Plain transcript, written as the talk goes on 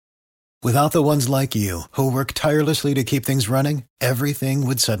Without the ones like you, who work tirelessly to keep things running, everything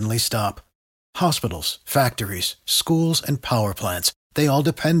would suddenly stop. Hospitals, factories, schools, and power plants, they all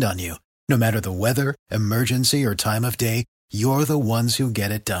depend on you. No matter the weather, emergency, or time of day, you're the ones who get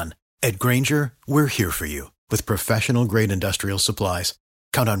it done. At Grainger, we're here for you with professional-grade industrial supplies.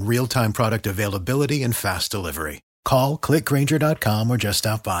 Count on real-time product availability and fast delivery. Call, click Grainger.com, or just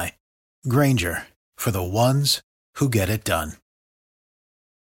stop by. Grainger, for the ones who get it done.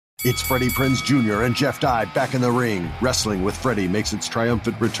 It's Freddie Prinze Jr. and Jeff Dye back in the ring. Wrestling with Freddie makes its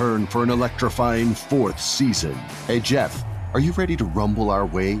triumphant return for an electrifying 4th season. Hey, Jeff, are you ready to rumble our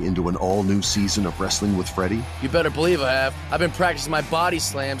way into an all-new season of Wrestling with Freddie? You better believe I have. I've been practicing my body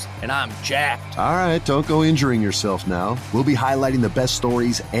slams, and I'm jacked. All right, don't go injuring yourself now. We'll be highlighting the best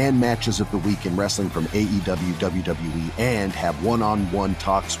stories and matches of the week in wrestling from AEW, WWE, and have one-on-one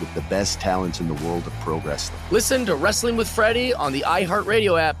talks with the best talents in the world of pro wrestling. Listen to Wrestling with Freddie on the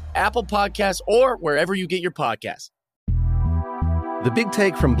iHeartRadio app, Apple Podcasts, or wherever you get your podcasts. The Big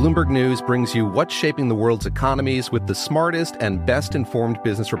Take from Bloomberg News brings you what's shaping the world's economies with the smartest and best-informed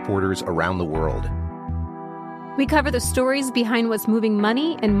business reporters around the world. We cover the stories behind what's moving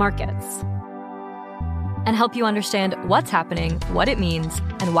money and markets, and help you understand what's happening, what it means,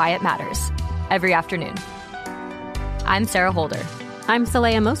 and why it matters every afternoon. I'm Sarah Holder. I'm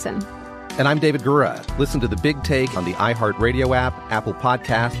Saleha Mohsin. And I'm David Gura. Listen to The Big Take on the iHeartRadio app, Apple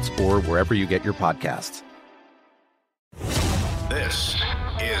Podcasts, or wherever you get your podcasts. This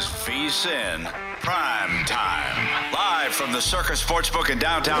is VSiN Primetime. Live from the Circus Sportsbook in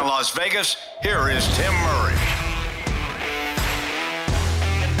downtown Las Vegas, here is Tim Murray.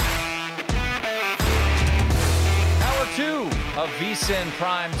 Hour 2 of VSiN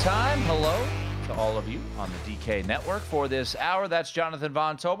Primetime. Hello to all of you on the DK Network for this hour. That's Jonathan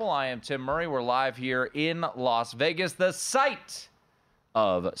Von Tobel. I am Tim Murray. We're live here in Las Vegas, the site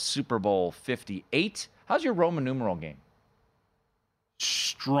of Super Bowl 58. How's your Roman numeral game?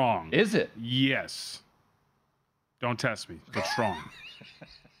 Strong. Is it? Yes. Don't test me, but strong.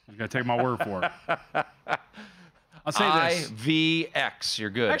 You got to take my word for it. I'll say this. IVX.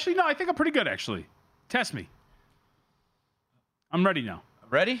 You're good. Actually, no, I think I'm pretty good, actually. Test me. I'm ready now.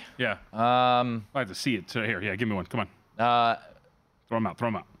 Ready? Yeah. I have to see it. Here, yeah, give me one. Come on. Throw them out.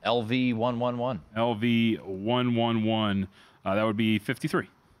 LV111. LV111. That would be 53.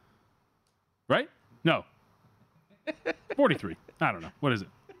 Right? No. 43. I don't know. What is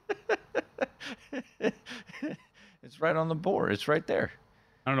it? It's right on the board. It's right there.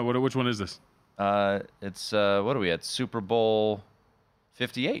 I don't know. Which one is this? It's, what are we at? Super Bowl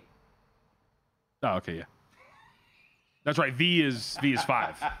 58. Oh, okay, yeah. That's right. V is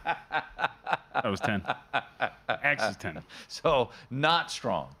 5. That was 10. X is 10. So, not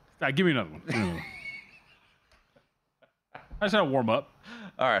strong. Give me another one. I just had to warm up.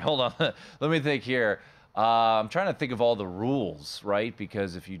 All right, hold on. Let me think here. I'm trying to think of all the rules, right?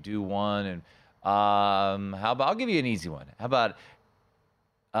 Because if you do one, and how about, I'll give you an easy one. How about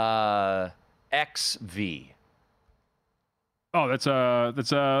XV? Oh, that's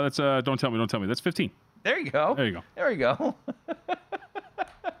don't tell me. That's 15. There you go. There you go.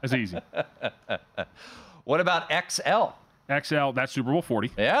 That's easy. What about XL? XL, that's Super Bowl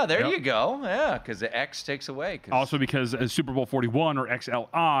 40. Yeah, there you go. Yeah, because the X takes away. Also because Super Bowl 41, or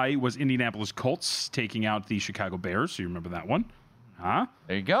XLI, was Indianapolis Colts taking out the Chicago Bears. So you remember that one. Huh?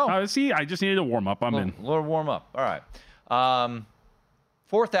 There you go. See, I just needed a warm-up. I'm in. A little warm-up. All right.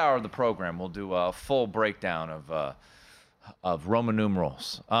 Fourth hour of the program, we'll do a full breakdown of Roman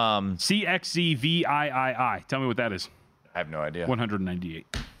numerals. CXZVIII. Tell me what that is. I have no idea. 198.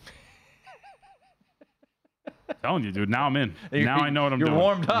 Telling you, dude. Now I'm in. Now I know what I'm doing. You're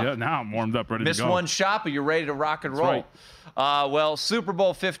warmed up. Yeah, now I'm warmed up, ready to go. Missed one shot, but you're ready to rock and roll. Right. Well, Super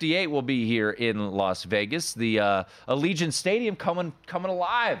Bowl 58 will be here in Las Vegas. The Allegiant Stadium coming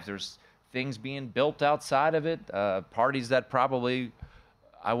alive. There's things being built outside of it, parties that probably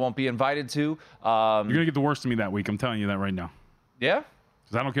I won't be invited to. You're going to get the worst of me that week. I'm telling you that right now. Yeah?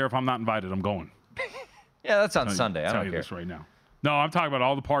 Because I don't care if I'm not invited. I'm going. Yeah, that's on Sunday. I don't care. This right now. No, I'm talking about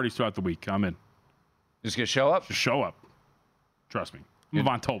all the parties throughout the week. I'm in. Just going to show up? Just show up. Trust me. I'm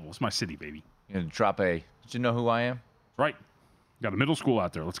Von Tobel. It's my city, baby. You're going to drop did you know who I am? Right. Got a middle school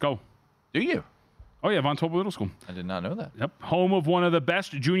out there. Let's go. Do you? Oh, yeah, Von Tobel Middle School. I did not know that. Yep. Home of one of the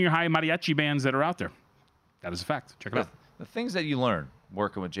best junior high mariachi bands that are out there. That is a fact. Check it out. The things that you learn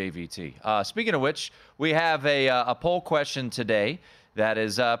working with JVT. Speaking of which, we have a poll question today that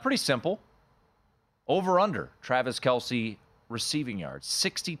is pretty simple. Over-under, Travis Kelce receiving yards.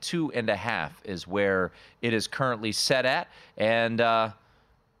 62.5 is where it is currently set at. And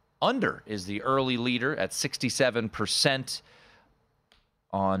under is the early leader at 67%.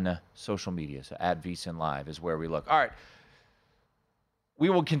 on social media. So at VSiN Live is where we look. All right. We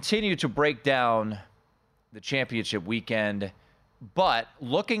will continue to break down the championship weekend, but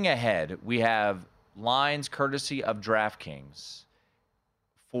looking ahead, we have lines courtesy of DraftKings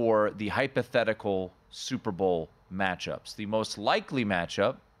for the hypothetical Super Bowl matchups. The most likely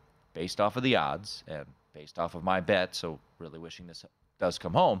matchup, based off of the odds and based off of my bet, so really wishing this does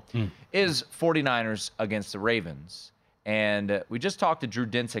come home, is 49ers against the Ravens. And we just talked to Drew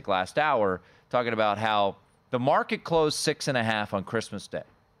Dinsick last hour, talking about how the market closed 6.5 on Christmas Day.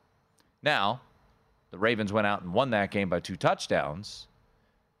 Now, the Ravens went out and won that game by 2 touchdowns,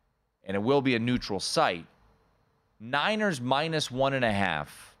 and it will be a neutral site. Niners minus 1.5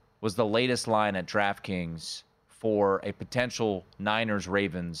 was the latest line at DraftKings for a potential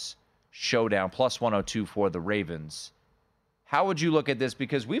Niners-Ravens showdown, plus 102 for the Ravens. How would you look at this?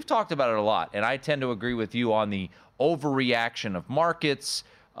 Because we've talked about it a lot, and I tend to agree with you on the overreaction of markets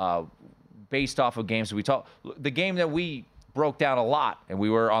based off of games that we talk. The game that we broke down a lot, and we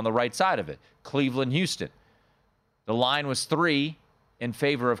were on the right side of it, Cleveland-Houston. The line was 3 in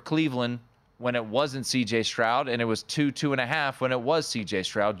favor of Cleveland when it wasn't C.J. Stroud, and it was 2.5 when it was C.J.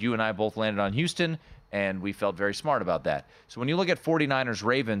 Stroud. You and I both landed on Houston, and we felt very smart about that. So when you look at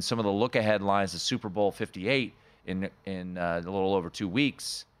 49ers-Ravens, some of the look-ahead lines, the Super Bowl 58 in a little over 2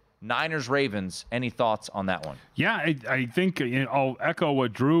 weeks, Niners-Ravens, any thoughts on that one? Yeah, I think I'll echo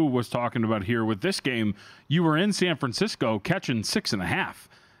what Drew was talking about here with this game. You were in San Francisco catching 6.5.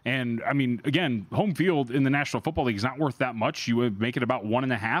 And, I mean, again, home field in the National Football League is not worth that much. You would make it about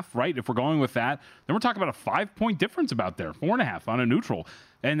 1.5, right? If we're going with that, then we're talking about a 5-point difference about there, 4.5 on a neutral.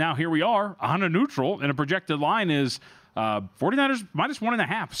 And now here we are on a neutral, and a projected line is 49ers minus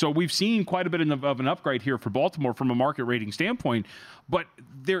 1.5. So we've seen quite a bit of an upgrade here for Baltimore from a market rating standpoint. But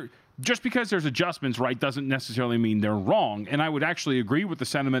just because there's adjustments, right, doesn't necessarily mean they're wrong. And I would actually agree with the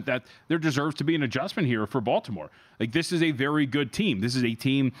sentiment that there deserves to be an adjustment here for Baltimore. Like, this is a very good team. This is a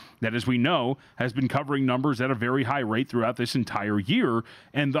team that, as we know, has been covering numbers at a very high rate throughout this entire year,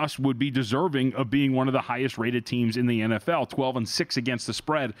 and thus would be deserving of being one of the highest rated teams in the NFL, 12-6 against the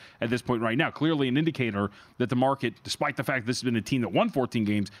spread at this point right now. Clearly an indicator that the market, despite the fact this has been a team that won 14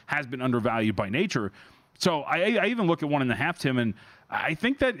 games, has been undervalued by nature. So I even look at 1.5, Tim, and I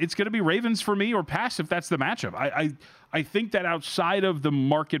think that it's going to be Ravens for me or pass if that's the matchup. I think that outside of the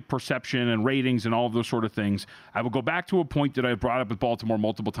market perception and ratings and all of those sort of things, I will go back to a point that I brought up with Baltimore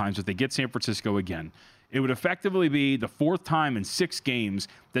multiple times. If they get San Francisco again, it would effectively be the 4th time in 6 games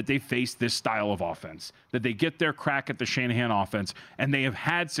that they face this style of offense, that they get their crack at the Shanahan offense, and they have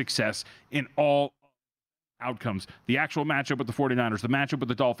had success in all outcomes. The actual matchup with the 49ers, the matchup with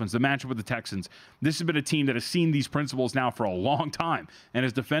the Dolphins, the matchup with the Texans. This has been a team that has seen these principles now for a long time and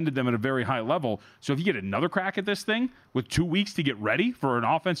has defended them at a very high level. So if you get another crack at this thing with 2 weeks to get ready for an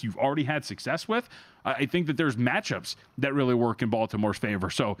offense you've already had success with, I think that there's matchups that really work in Baltimore's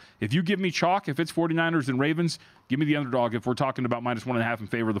favor. So if you give me chalk, if it's 49ers and Ravens, give me the underdog if we're talking about minus 1.5 in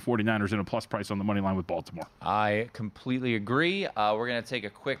favor of the 49ers and a plus price on the money line with Baltimore. I completely agree. We're going to take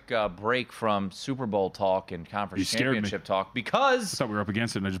a quick break from Super Bowl talk and conference championship talk because I thought we were up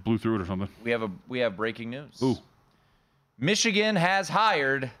against it and I just blew through it or something. We have breaking news. Ooh. Michigan has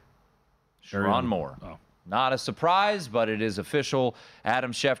hired Sherrone Moore. Oh. Not a surprise, but it is official.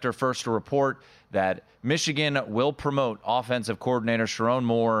 Adam Schefter first to report that Michigan will promote offensive coordinator Sherrone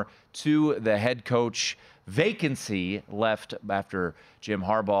Moore to the head coach vacancy left after Jim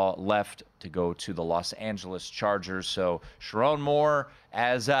Harbaugh left to go to the Los Angeles Chargers. So Sherrone Moore,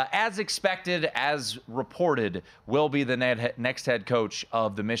 as expected, as reported, will be the next head coach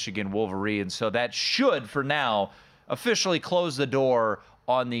of the Michigan Wolverines. So that should, for now, officially close the door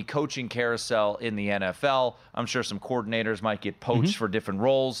on the coaching carousel in the NFL. I'm sure some coordinators might get poached for different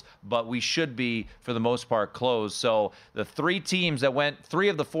roles, but we should be, for the most part, closed. So the 3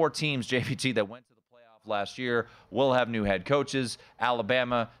 of the 4 teams, JVT, that went to the playoff last year will have new head coaches.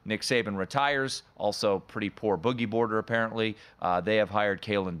 Alabama, Nick Saban retires. Also pretty poor boogie boarder, apparently. They have hired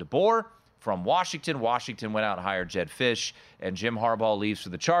Kalen DeBoer from Washington. Washington went out and hired Jed Fish, and Jim Harbaugh leaves for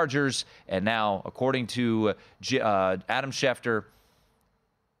the Chargers. And now, according to Adam Schefter,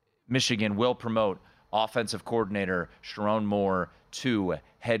 Michigan will promote offensive coordinator Sherrone Moore to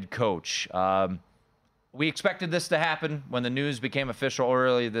head coach. We expected this to happen when the news became official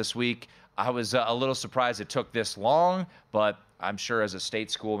earlier this week. I was a little surprised it took this long, but I'm sure as a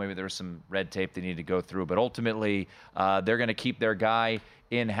state school, maybe there was some red tape they needed to go through. But ultimately, they're going to keep their guy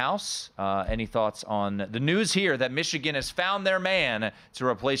in-house. Any thoughts on the news here that Michigan has found their man to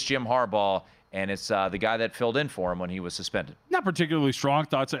replace Jim Harbaugh and it's the guy that filled in for him when he was suspended. Not particularly strong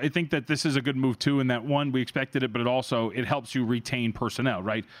thoughts. I think that this is a good move, too, in that, one, we expected it, but it helps you retain personnel,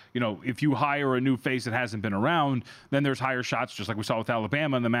 right? If you hire a new face that hasn't been around, then there's higher shots, just like we saw with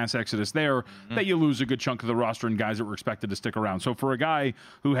Alabama and the mass exodus there, that you lose a good chunk of the roster and guys that were expected to stick around. So for a guy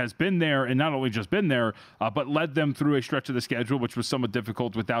who has been there, and not only just been there, but led them through a stretch of the schedule, which was somewhat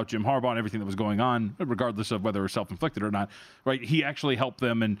difficult without Jim Harbaugh and everything that was going on, regardless of whether it was self-inflicted or not, right? He actually helped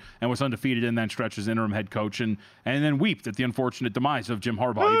them and was undefeated in that stretch as interim head coach, and then wept at the unfortunate demise of Jim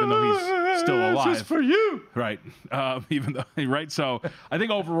Harbaugh, even though he's still alive. This is for you. Right. Even though, right? So I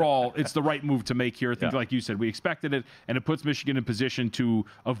think overall it's the right move to make here. I think, like you said, we expected it, and it puts Michigan in position to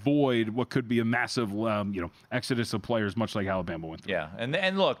avoid what could be a massive, exodus of players, much like Alabama went through. Yeah,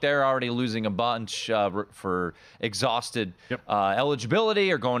 and look, they're already losing a bunch for exhausted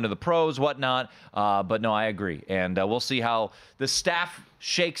eligibility or going to the pros, whatnot. But no, I agree, and we'll see how the staff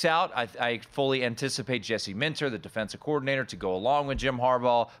shakes out. I fully anticipate Jesse Minter, the defensive coordinator, to go along with Jim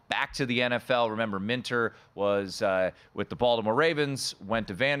Harbaugh back to the NFL. Remember, Minter was with the Baltimore Ravens, went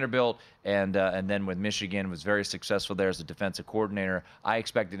to Vanderbilt, and then with Michigan was very successful there as a defensive coordinator. I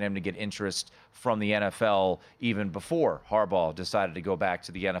expected him to get interest from the NFL even before Harbaugh decided to go back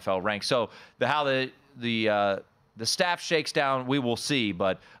to the NFL ranks. So how the staff shakes down, we will see,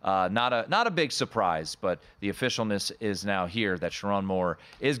 but not a big surprise. But the officialness is now here that Sharon Moore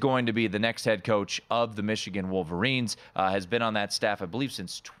is going to be the next head coach of the Michigan Wolverines. Has been on that staff, I believe,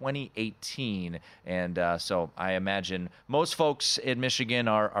 since 2018. And so I imagine most folks in Michigan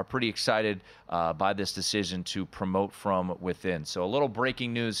are pretty excited by this decision to promote from within. So a little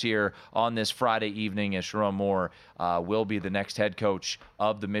breaking news here on this Friday evening as Sharon Moore will be the next head coach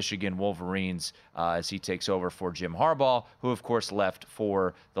of the Michigan Wolverines as he takes over for Jim Harbaugh, who, of course, left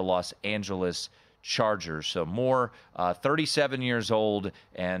for the Los Angeles Chargers. So Moore, 37 years old,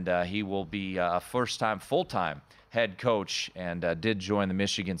 and he will be a first-time full-time head coach, and did join the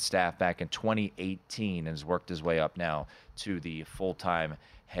Michigan staff back in 2018 and has worked his way up now to the full-time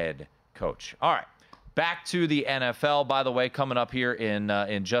head coach. All right, back to the NFL, by the way, coming up here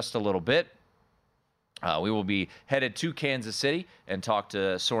in just a little bit. We will be headed to Kansas City and talk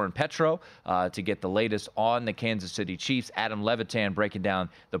to Soren Petro to get the latest on the Kansas City Chiefs. Adam Levitan breaking down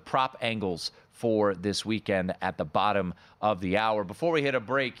the prop angles for this weekend at the bottom of the hour. Before we hit a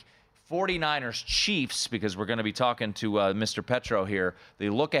break, 49ers Chiefs, because we're going to be talking to Mr. Petro here. The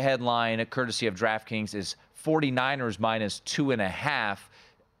look-ahead line, courtesy of DraftKings, is 49ers minus 2.5.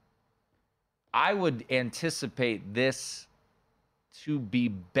 I would anticipate this to be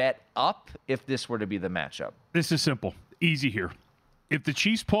bet up if this were to be the matchup. This is simple. Easy here. If the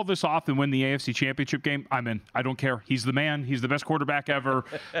Chiefs pull this off and win the AFC Championship game, I'm in. I don't care. He's the man. He's the best quarterback ever.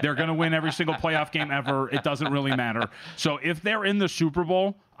 They're going to win every single playoff game ever. It doesn't really matter. So if they're in the Super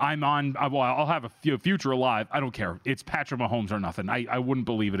Bowl, I'm on. I'll have a future alive. I don't care. It's Patrick Mahomes or nothing. I wouldn't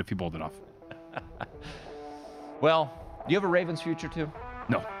believe it if he pulled it off. Well, do you have a Ravens future too?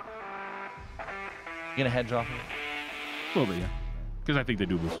 No. You going to hedge off of it? A little bit, yeah. Because I think they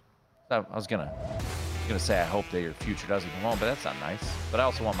do lose. I was gonna say I hope that your future doesn't come on, but that's not nice. But I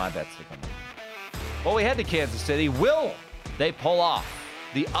also want my bets to come in. Well, we head to Kansas City. Will they pull off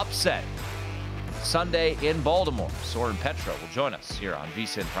the upset Sunday in Baltimore? Soren Petro will join us here on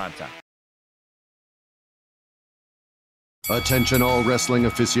VSiN Primetime. Attention all wrestling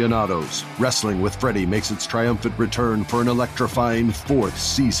aficionados. Wrestling with Freddie makes its triumphant return for an electrifying 4th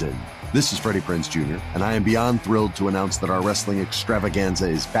season. This is Freddie Prinze Jr., and I am beyond thrilled to announce that our wrestling extravaganza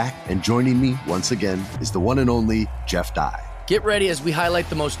is back, and joining me once again is the one and only Jeff Dye. Get ready as we highlight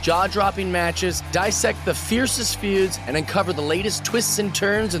the most jaw-dropping matches, dissect the fiercest feuds, and uncover the latest twists and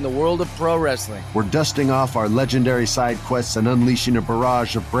turns in the world of pro wrestling. We're dusting off our legendary side quests and unleashing a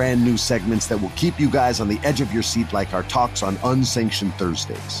barrage of brand new segments that will keep you guys on the edge of your seat like our talks on Unsanctioned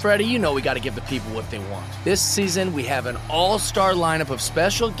Thursdays. Freddie, you know we got to give the people what they want. This season, we have an all-star lineup of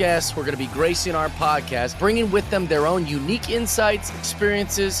special guests who are going to be gracing our podcast, bringing with them their own unique insights,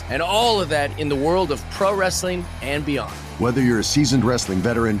 experiences, and all of that in the world of pro wrestling and beyond. Whether you're a seasoned wrestling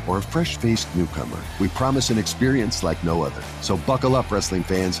veteran or a fresh-faced newcomer, we promise an experience like no other. So buckle up, wrestling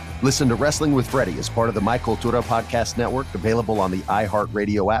fans. Listen to Wrestling with Freddie as part of the My Cultura Podcast Network, available on the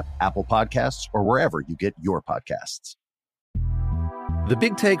iHeartRadio app, Apple Podcasts, or wherever you get your podcasts. The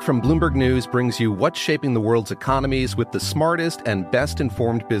Big Take from Bloomberg News brings you what's shaping the world's economies with the smartest and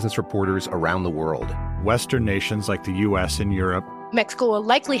best-informed business reporters around the world. Western nations like the U.S. and Europe. Mexico will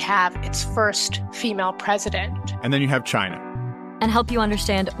likely have its first female president. And then you have China. And help you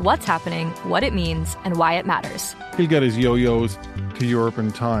understand what's happening, what it means, and why it matters. He'll get his yo-yos to Europe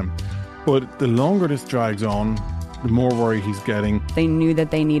in time. But the longer this drags on, the more worry he's getting. They knew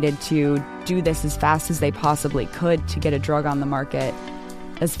that they needed to do this as fast as they possibly could to get a drug on the market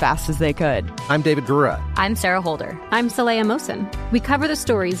as fast as they could. I'm David Gura. I'm Sarah Holder. I'm Saleha Mohsen. We cover the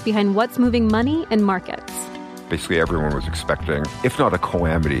stories behind what's moving money and markets. Basically, everyone was expecting, if not a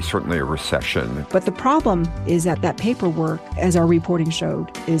calamity, certainly a recession. But the problem is that paperwork, as our reporting showed,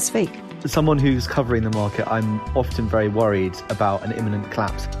 is fake. As someone who's covering the market, I'm often very worried about an imminent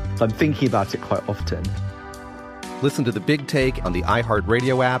collapse. So I'm thinking about it quite often. Listen to The Big Take on the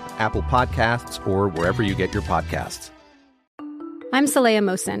iHeartRadio app, Apple Podcasts, or wherever you get your podcasts. I'm Saleha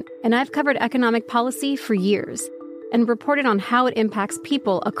Mohsen, and I've covered economic policy for years and reported on how it impacts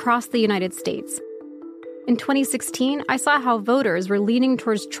people across the United States. In 2016, I saw how voters were leaning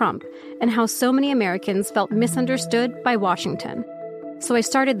towards Trump and how so many Americans felt misunderstood by Washington. So I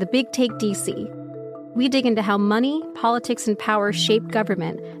started The Big Take DC. We dig into how money, politics, and power shape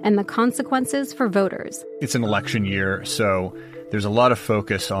government and the consequences for voters. It's an election year, so there's a lot of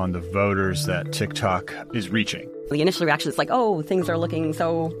focus on the voters that TikTok is reaching. The initial reaction is like, oh, things are looking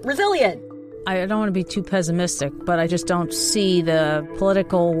so resilient. I don't want to be too pessimistic, but I just don't see the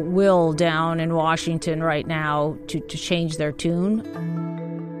political will down in Washington right now to change their tune.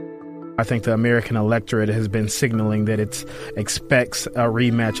 I think the American electorate has been signaling that it expects a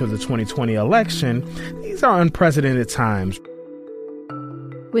rematch of the 2020 election. These are unprecedented times.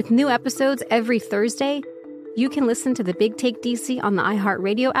 With new episodes every Thursday, you can listen to The Big Take DC on the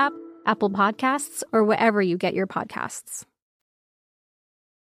iHeartRadio app, Apple Podcasts, or wherever you get your podcasts.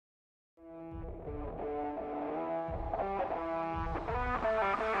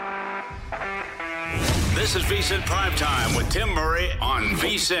 This is VSiN Primetime with Tim Murray on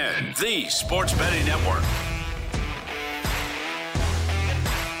VSiN, the sports betting network.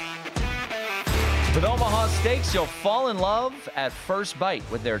 With Omaha Steaks, you'll fall in love at first bite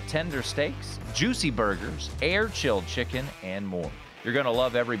with their tender steaks, juicy burgers, air-chilled chicken, and more. You're going to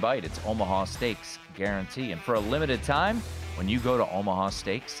love every bite. It's Omaha Steaks guarantee. And for a limited time, when you go to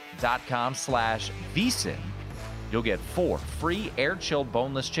omahasteaks.com/VSiN, you'll get 4 free air-chilled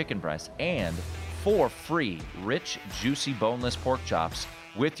boneless chicken breasts and 4 free rich, juicy boneless pork chops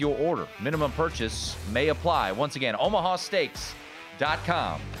with your order. Minimum purchase may apply. Once again,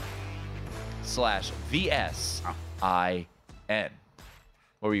 omahasteaks.com/VSIN.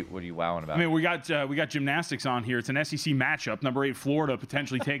 What are you wowing about? I mean, we got gymnastics on here. It's an SEC matchup. Number 8 Florida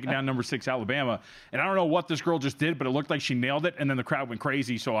potentially taking down number 6 Alabama. And I don't know what this girl just did, but it looked like she nailed it. And then the crowd went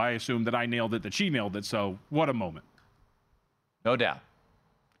crazy, so I assumed that I nailed it, that she nailed it. So what a moment. No doubt.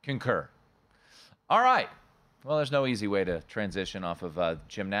 Concur. All right. Well, there's no easy way to transition off of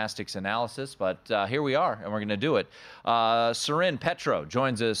gymnastics analysis, but here we are, and we're going to do it. Sorin Petro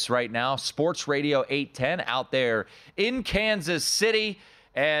joins us right now, Sports Radio 810 out there in Kansas City.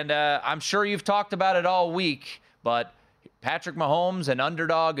 And I'm sure you've talked about it all week, but Patrick Mahomes, an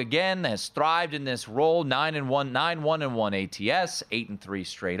underdog again, has thrived in this role. 9-1, 9-1-1 ATS, 8-3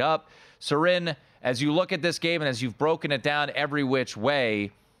 straight up. Sorin, as you look at this game and as you've broken it down every which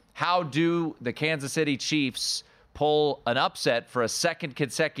way, how do the Kansas City Chiefs pull an upset for a second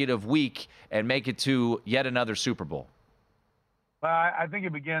consecutive week and make it to yet another Super Bowl? Well, I think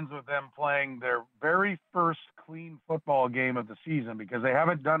it begins with them playing their very first clean football game of the season because they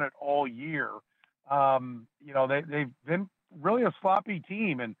haven't done it all year. They've been really a sloppy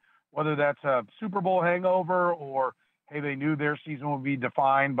team, and whether that's a Super Bowl hangover or, hey, they knew their season would be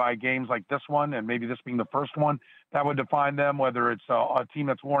defined by games like this one, and maybe this being the first one that would define them, whether it's a team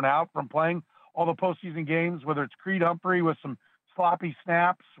that's worn out from playing all the postseason games, whether it's Creed Humphrey with some sloppy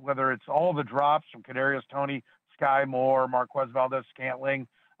snaps, whether it's all the drops from Kadarius Toney, Sky Moore, Marquez Valdez-Scantling,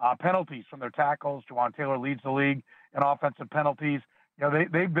 penalties from their tackles. Juwan Taylor leads the league in offensive penalties.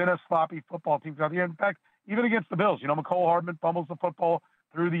 They've been a sloppy football team throughout the year. In fact, even against the Bills, McCole Hardman fumbles the football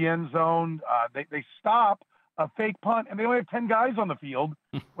through the end zone. They stop a fake punt, and they only have 10 guys on the field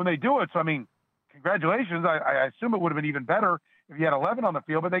when they do it. So, congratulations. I assume it would have been even better if you had 11 on the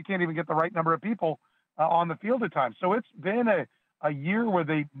field, but they can't even get the right number of people on the field at times. So it's been a year where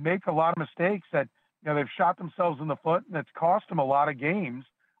they make a lot of mistakes that, they've shot themselves in the foot, and it's cost them a lot of games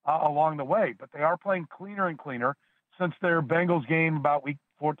along the way. But they are playing cleaner and cleaner since their Bengals game about week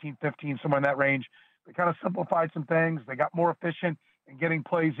 14, 15, somewhere in that range. They kind of simplified some things. They got more efficient in getting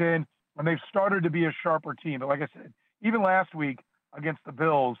plays in, and they've started to be a sharper team. But like I said, even last week against the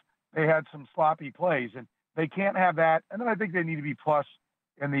Bills, they had some sloppy plays, and they can't have that. And then I think they need to be plus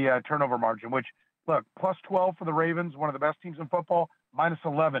in the turnover margin, which, look, plus 12 for the Ravens, one of the best teams in football, minus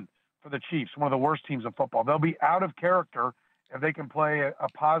 11 for the Chiefs, one of the worst teams in football. They'll be out of character if they can play a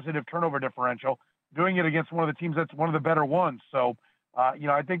positive turnover differential, doing it against one of the teams that's one of the better ones. So,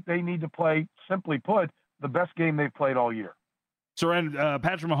 I think they need to play, simply put, the best game they've played all year. Soren,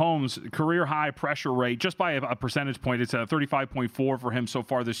 Patrick Mahomes, career high pressure rate, just by a percentage point. It's a 35.4 for him so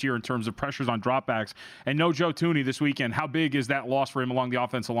far this year in terms of pressures on dropbacks. And no Joe Thuney this weekend. How big is that loss for him along the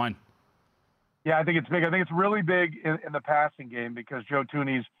offensive line? Yeah, I think it's big. I think it's really big in the passing game because Joe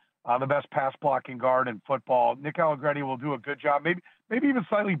Thuney's the best pass blocking guard in football. Nick Allegretti will do a good job, maybe even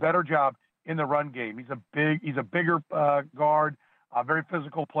slightly better job in the run game. He's a bigger guard, a very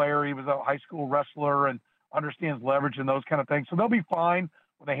physical player. He was a high school wrestler and understands leverage and those kind of things. So they'll be fine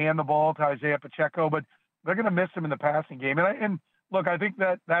when they hand the ball to Isaiah Pacheco, but they're going to miss him in the passing game. And look, I think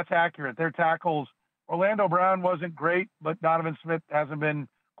that's accurate. Their tackles, Orlando Brown wasn't great, but Donovan Smith hasn't been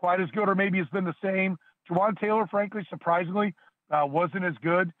quite as good, or maybe it's been the same. Jawan Taylor, frankly, surprisingly, wasn't as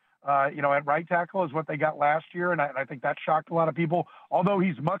good, at right tackle as what they got last year. And I think that shocked a lot of people. Although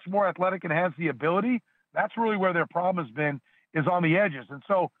he's much more athletic and has the ability, that's really where their problem has been, is on the edges. And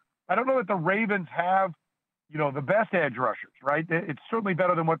so I don't know that the Ravens have, the best edge rushers, right? It's certainly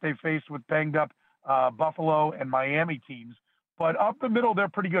better than what they faced with banged up Buffalo and Miami teams. But up the middle, they're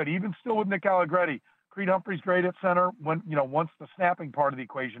pretty good, even still with Nick Allegretti. Creed Humphrey's great at center when, once the snapping part of the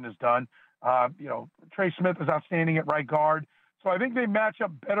equation is done. Trey Smith is outstanding at right guard. So I think they match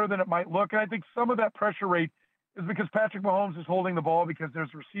up better than it might look. And I think some of that pressure rate is because Patrick Mahomes is holding the ball because there's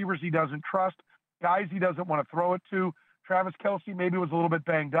receivers he doesn't trust, guys he doesn't want to throw it to. Travis Kelce maybe was a little bit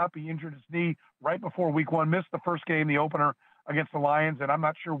banged up. He injured his knee right before week 1, missed the first game, the opener against the Lions, and I'm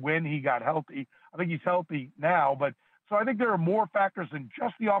not sure when he got healthy. I think he's healthy now, but so I think there are more factors than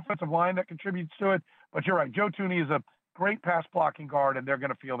just the offensive line that contributes to it. But you're right, Joe Thuney is a great pass blocking guard, and they're going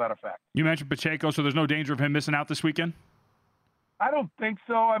to feel that effect. You mentioned Pacheco, so there's no danger of him missing out this weekend? I don't think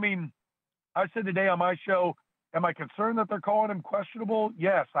so. I mean, I said today on my show, am I concerned that they're calling him questionable?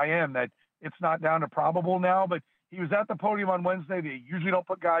 Yes, I am, that it's not down to probable now, but he was at the podium on Wednesday. They usually don't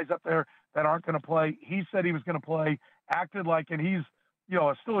put guys up there that aren't going to play. He said he was going to play, acted like, and he's,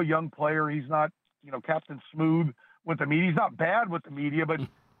 still a young player. He's not, Captain Smooth with the media. He's not bad with the media, but,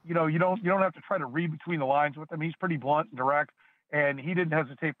 you don't have to try to read between the lines with him. He's pretty blunt and direct, and he didn't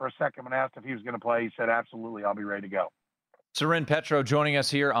hesitate for a second when asked if he was going to play. He said, absolutely, I'll be ready to go. Soren Petro joining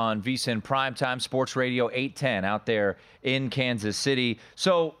us here on VSiN Primetime Sports Radio 810 out there in Kansas City.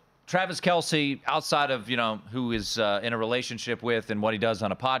 So Travis Kelce, outside of, who is in a relationship with and what he does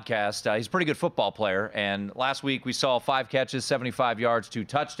on a podcast, he's a pretty good football player. And last week we saw 5 catches, 75 yards, 2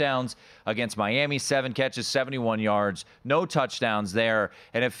 touchdowns against Miami, 7 catches, 71 yards, no touchdowns there.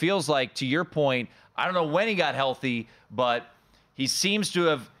 And it feels like, to your point, I don't know when he got healthy, but he seems to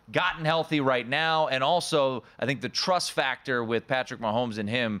have gotten healthy right now, and also I think the trust factor with Patrick Mahomes and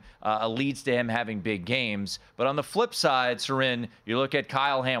him leads to him having big games. But on the flip side, Soren, you look at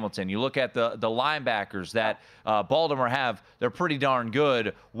Kyle Hamilton, you look at the linebackers that Baltimore have, they're pretty darn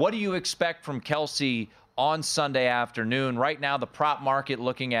good. What do you expect from Kelce on Sunday afternoon? Right now, the prop market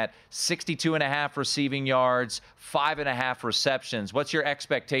looking at 62.5 receiving yards, 5.5 receptions. What's your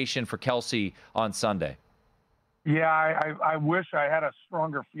expectation for Kelce on Sunday? Yeah, I wish I had a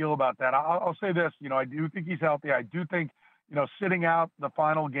stronger feel about that. I'll say this, I do think he's healthy. I do think, sitting out the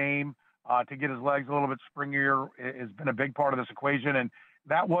final game to get his legs a little bit springier has been a big part of this equation. And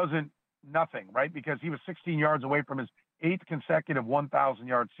that wasn't nothing, right? Because he was 16 yards away from his 8th consecutive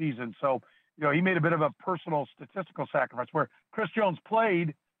 1,000-yard season. So, he made a bit of a personal statistical sacrifice where Chris Jones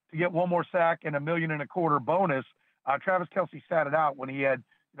played to get 1 more sack and $1.25 million bonus. Travis Kelce sat it out when he had,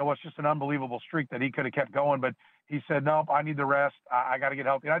 it's just an unbelievable streak that he could have kept going. But he said, nope, I need the rest. I got to get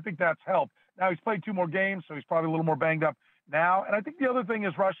healthy. And I think that's helped. Now he's played 2 more games, so he's probably a little more banged up now. And I think the other thing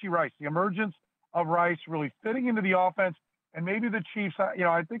is Rashee Rice, the emergence of Rice really fitting into the offense. And maybe the Chiefs,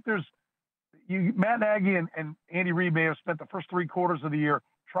 I think Matt Nagy and Andy Reid may have spent the first 3 quarters of the year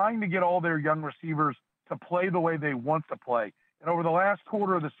trying to get all their young receivers to play the way they want to play. And over the last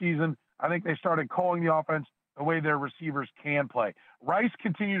quarter of the season, I think they started calling the offense the way their receivers can play. Rice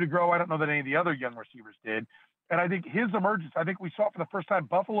continued to grow. I don't know that any of the other young receivers did. And I think his emergence, I think we saw for the first time,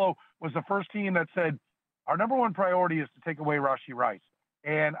 Buffalo was the first team that said, our number 1 priority is to take away Rashee Rice.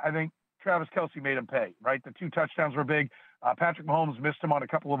 And I think Travis Kelce made him pay, right? The 2 touchdowns were big. Patrick Mahomes missed him on a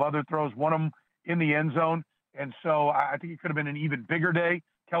couple of other throws, one of them in the end zone. And so I think it could have been an even bigger day.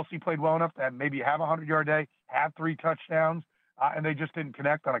 Kelce played well enough to maybe have a 100-yard day, have 3 touchdowns, and they just didn't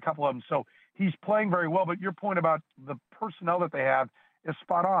connect on a couple of them. So he's playing very well. But your point about the personnel that they have is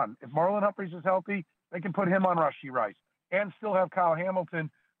spot on. If Marlon Humphreys is healthy, they can put him on Rashee Rice and still have Kyle Hamilton,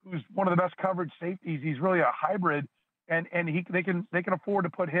 who's one of the best coverage safeties. He's really a hybrid, and they can afford to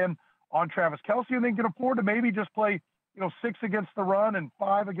put him on Travis Kelce, and they can afford to maybe just play 6 against the run and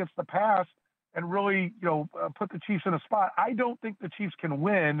 5 against the pass, and really put the Chiefs in a spot. I don't think the Chiefs can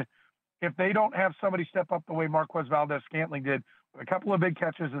win if they don't have somebody step up the way Marquez Valdez-Scantling did with a couple of big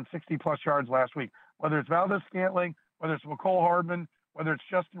catches and 60-plus yards last week, whether it's Valdez-Scantling, whether it's McCole Hardman, whether it's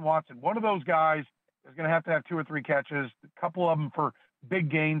Justin Watson, one of those guys is going to have 2 or 3 catches, a couple of them for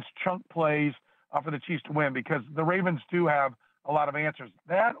big gains, chunk plays for the Chiefs to win, because the Ravens do have a lot of answers.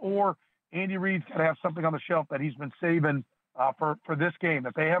 That, or Andy Reid's got to have something on the shelf that he's been saving for this game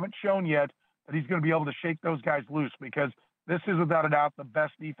that they haven't shown yet, that he's going to be able to shake those guys loose, because this is without a doubt the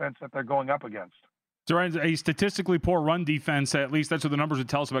best defense that they're going up against. So a statistically poor run defense, at least that's what the numbers would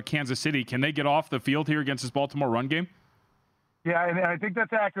tell us about Kansas City. Can they get off the field here against this Baltimore run game? Yeah, and I think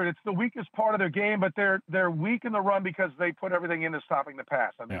that's accurate. It's the weakest part of their game, but they're weak in the run because they put everything into stopping the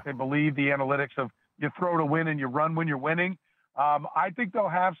pass. I think they believe the analytics of you throw to win and you run when you're winning. I think they'll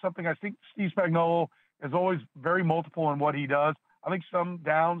have something. I think Steve Spagnuolo is always very multiple in what he does. I think some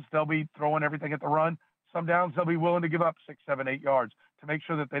downs they'll be throwing everything at the run. Some downs they'll be willing to give up 6, 7, 8 yards to make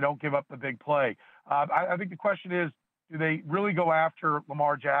sure that they don't give up the big play. I think the question is, do they really go after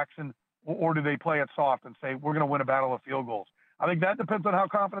Lamar Jackson, or do they play it soft and say, we're going to win a battle of field goals? I think that depends on how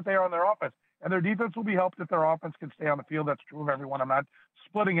confident they are in their offense. And their defense will be helped if their offense can stay on the field. That's true of everyone. I'm not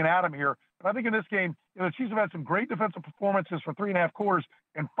splitting an atom here. But I think in this game, the Chiefs have had some great defensive performances for 3.5 quarters,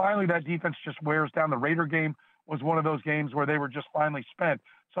 and finally that defense just wears down. The Raider game was one of those games where they were just finally spent.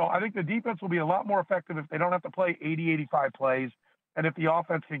 So I think the defense will be a lot more effective if they don't have to play 80, 85 plays, and if the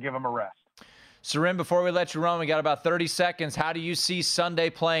offense can give them a rest. Seren, before we let you run, we got about 30 seconds. How do you see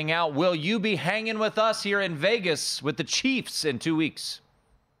Sunday playing out? Will you be hanging with us here in Vegas with the Chiefs in 2 weeks?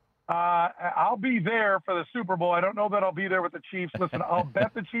 I'll be there for the Super Bowl. I don't know that I'll be there with the Chiefs. Listen, I'll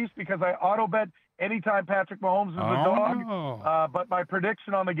bet the Chiefs because I auto-bet anytime Patrick Mahomes is the dog. But my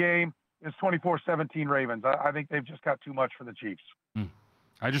prediction on the game is 24-17 Ravens. I think they've just got too much for the Chiefs.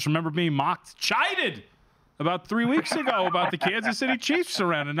 I just remember being chided about 3 weeks ago about the Kansas City Chiefs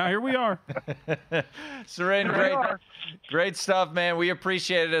around, and now here we are. Seren, great stuff, man. We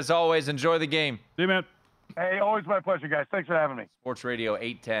appreciate it as always. Enjoy the game. See you, man. Hey, always my pleasure, guys. Thanks for having me. Sports Radio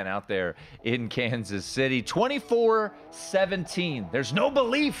 810 out there in Kansas City. 24-17. There's no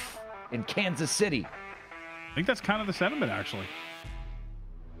belief in Kansas City. I think that's kind of the sentiment, actually.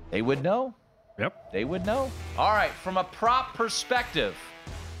 They would know. Yep. They would know. All right, from a prop perspective,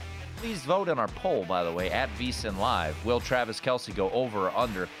 please vote on our poll, by the way, at VSiN Live. Will Travis Kelce go over or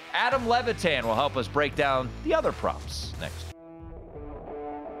under? Adam Levitan will help us break down the other props next.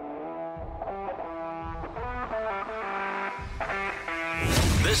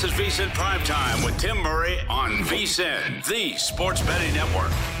 This is VSiN Primetime with Tim Murray on VSiN, the sports betting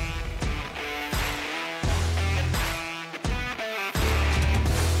network.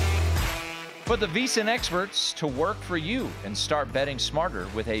 Put the VSiN experts to work for you and start betting smarter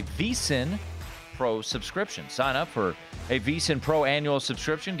with a VSiN Pro subscription. Sign up for a VSiN Pro annual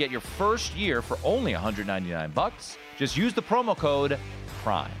subscription. Get your first year for only $199. Just use the promo code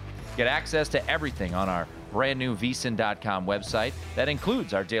PRIME. Get access to everything on our brand new VSiN.com website. That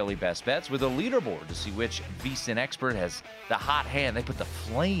includes our daily best bets with a leaderboard to see which VSiN expert has the hot hand. They put the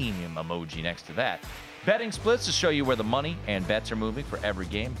flame emoji next to that. Betting splits to show you where the money and bets are moving for every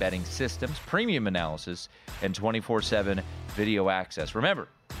game. Betting systems, premium analysis, and 24/7 video access. Remember,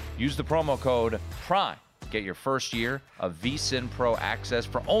 use the promo code PRIME. Get your first year of VSiN Pro access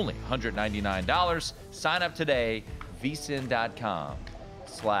for only $199. Sign up today,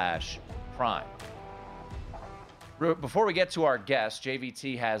 VSiN.com/Prime. Before we get to our guest,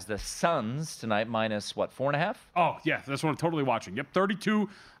 JVT has the Suns tonight minus, 4.5? Oh, yeah, that's what I'm totally watching. Yep,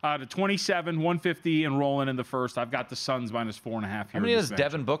 32-27, 150 and rolling in the first. I've got the Suns minus 4.5 here. How many does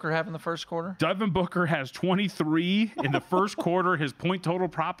Devin Booker have in the first quarter? Devin Booker has 23 in the first quarter. His point total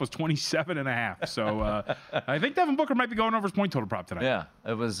prop was 27.5. So I think Devin Booker might be going over his point total prop tonight. Yeah,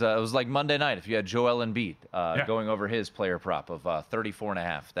 it was like Monday night. If you had Joel Embiid going over his player prop of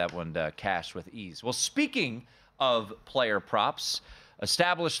 34.5, that one cashed with ease. Well, speaking of player props,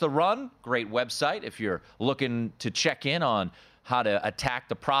 Establish the Run, great website if you're looking to check in on how to attack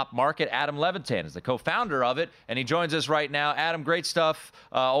the prop market. Adam Levitan is the co-founder of it, and he joins us right now. Adam, great stuff.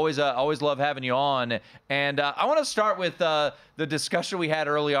 Always love having you on. And I want to start with the discussion we had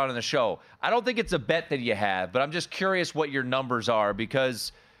early on in the show. I don't think it's a bet that you have, but I'm just curious what your numbers are,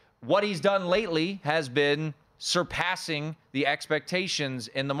 because what he's done lately has been surpassing the expectations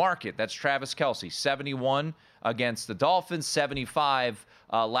in the market. That's Travis Kelce, 71 against the Dolphins, 75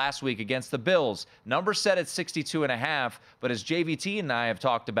 last week against the Bills. Number set at 62.5, but as JVT and I have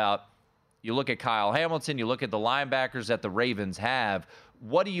talked about, you look at Kyle Hamilton, you look at the linebackers that the Ravens have.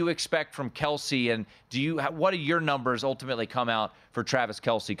 What do you expect from Kelce, and what do your numbers ultimately come out for Travis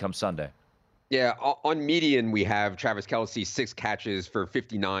Kelce come Sunday? Yeah, on median, we have Travis Kelce, 6 catches for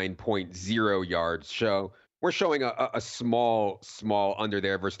 59.0 yards. So we're showing a small under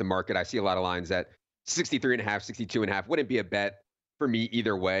there versus the market. I see a lot of lines at 63.5, 62.5. Wouldn't be a bet for me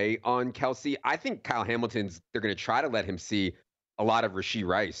either way on Kelce. I think Kyle Hamilton's, they're going to try to let him see a lot of Rashee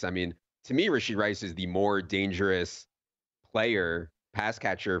Rice. I mean, to me, Rashee Rice is the more dangerous player, pass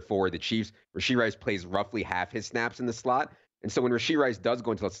catcher for the Chiefs. Rashee Rice plays roughly half his snaps in the slot. And so when Rashee Rice does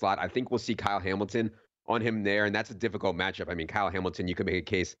go into the slot, I think we'll see Kyle Hamilton on him there. And that's a difficult matchup. I mean, Kyle Hamilton, you could make a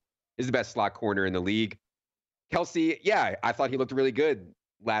case, is the best slot corner in the league. Kelce, yeah, I thought he looked really good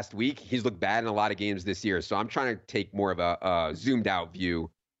last week. He's looked bad in a lot of games this year. So I'm trying to take more of a zoomed out view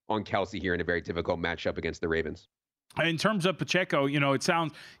on Kelce here in a very difficult matchup against the Ravens. In terms of Pacheco, it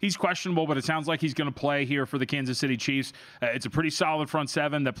sounds he's questionable, but it sounds like he's going to play here for the Kansas City Chiefs. It's a pretty solid front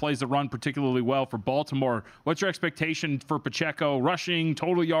seven that plays the run particularly well for Baltimore. What's your expectation for Pacheco rushing,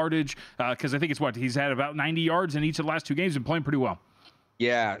 total yardage? Because I think he's had about 90 yards in each of the last 2 games and playing pretty well.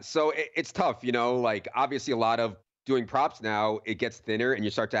 Yeah, so it's tough, like obviously a lot of doing props now, it gets thinner and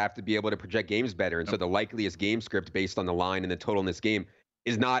you start to have to be able to project games better. And so the likeliest game script based on the line and the total in this game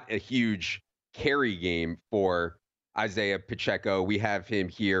is not a huge carry game for Isaiah Pacheco. We have him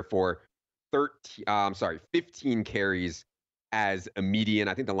here for 15 carries as a median.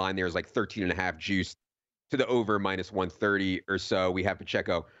 I think the line there is like 13.5 juiced to the over minus 130 or so. We have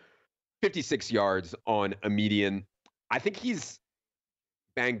Pacheco 56 yards on a median. I think he's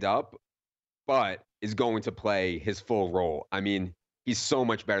banged up, but is going to play his full role. I mean, he's so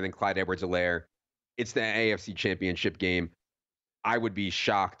much better than Clyde Edwards-Helaire. It's the AFC Championship game. I would be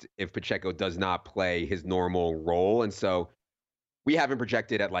shocked if Pacheco does not play his normal role. And so we have him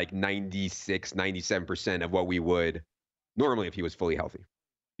projected at like 96, 97% of what we would normally if he was fully healthy.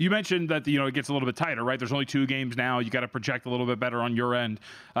 You mentioned that, it gets a little bit tighter, right? There's only 2 games now. You got to project a little bit better on your end.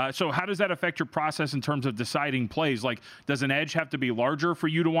 So how does that affect your process in terms of deciding plays? Like, does an edge have to be larger for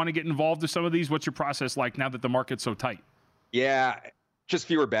you to want to get involved with some of these? What's your process like now that the market's so tight? Yeah, just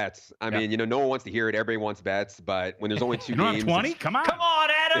fewer bets. I mean, no one wants to hear it. Everybody wants bets, but when there's only 2 games. Have 20? Come on,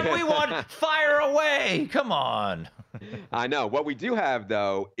 Adam. We want fire away. Come on. I know. What we do have,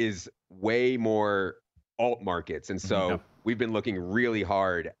 though, is way more alt markets. And so we've been looking really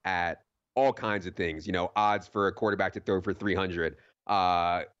hard at all kinds of things. Odds for a quarterback to throw for 300,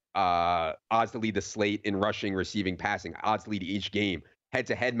 odds to lead the slate in rushing, receiving, passing, odds to lead each game.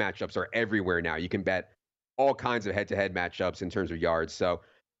 Head-to-head matchups are everywhere now. You can bet all kinds of head-to-head matchups in terms of yards. So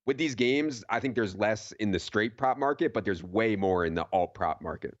with these games, I think there's less in the straight prop market, but there's way more in the alt prop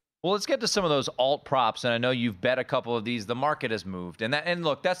market. Well, let's get to some of those alt props, and I know you've bet a couple of these. The market has moved, and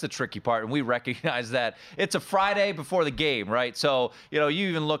look, that's the tricky part, and we recognize that. It's a Friday before the game, right? So, you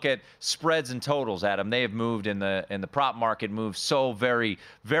even look at spreads and totals, Adam. They have moved, and the prop market moves so very,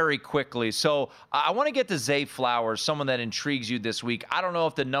 very quickly. So I want to get to Zay Flowers, someone that intrigues you this week. I don't know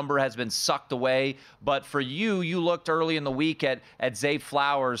if the number has been sucked away, but for you looked early in the week at Zay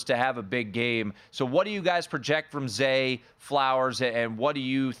Flowers to have a big game. So what do you guys project from Zay Flowers, and what do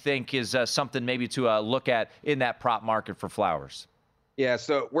you think is something maybe to look at in that prop market for Flowers? Yeah,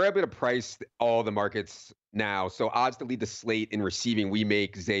 so we're able to price all the markets now. So odds to lead the slate in receiving, we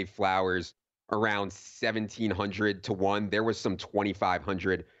make Zay Flowers around 1,700 to 1. There was some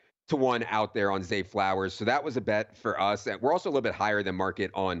 2,500 to 1 out there on Zay Flowers. So that was a bet for us. And we're also a little bit higher than market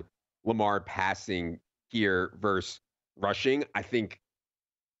on Lamar passing here versus rushing. I think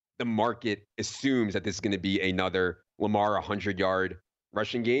the market assumes that this is going to be another Lamar 100-yard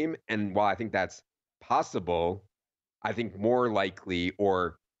rushing game. And while I think that's possible, I think more likely,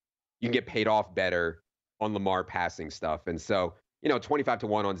 or you can get paid off better on Lamar passing stuff. And so, 25 to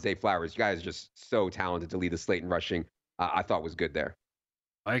 1 on Zay Flowers. You guys are just so talented to lead the slate in rushing. I thought was good there.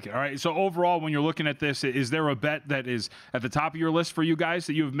 Okay. All right. So overall, when you're looking at this, is there a bet that is at the top of your list for you guys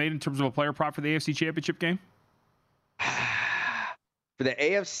that you have made in terms of a player prop for the AFC Championship game? For the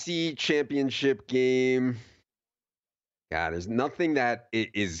AFC Championship game, there's nothing that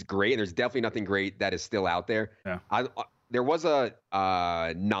is great, and there's definitely nothing great that is still out there. Yeah. There was a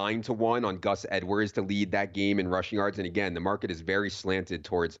 9 to 1 on Gus Edwards to lead that game in rushing yards, and again, the market is very slanted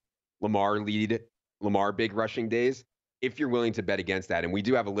towards Lamar big rushing days. If you're willing to bet against that, and we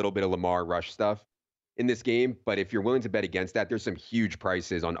do have a little bit of Lamar rush stuff in this game, but if you're willing to bet against that, there's some huge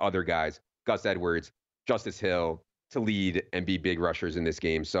prices on other guys, Gus Edwards, Justice Hill, to lead and be big rushers in this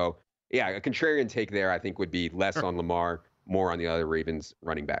game. So, yeah, a contrarian take there, I think, would be less on Lamar, more on the other Ravens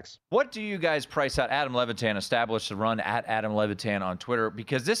running backs. What do you guys price out? Adam Levitan established the run at Adam Levitan on Twitter,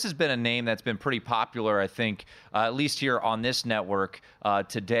 because this has been a name that's been pretty popular, I think, at least here on this network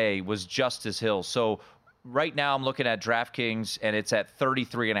today, was Justice Hill. So right now I'm looking at DraftKings, and it's at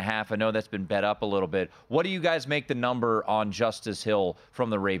 33.5. I know that's been bet up a little bit. What do you guys make the number on Justice Hill from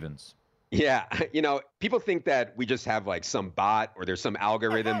the Ravens? Yeah, people think that we just have like some bot or there's some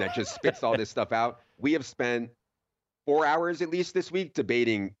algorithm that just spits all this stuff out. We have spent 4 hours at least this week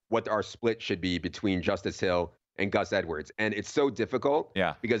debating what our split should be between Justice Hill and Gus Edwards. And it's so difficult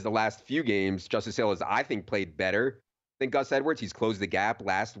because the last few games, Justice Hill has, I think, played better than Gus Edwards. He's closed the gap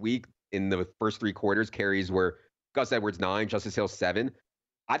last week in the first 3 quarters. Carries were Gus Edwards 9, Justice Hill 7.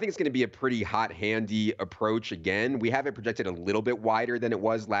 I think it's going to be a pretty hot, handy approach again. We have it projected a little bit wider than it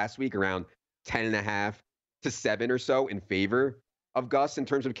was last week, around 10.5 to 7 or so in favor of Gus in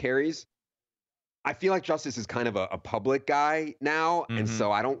terms of carries. I feel like Justice is kind of a public guy now, and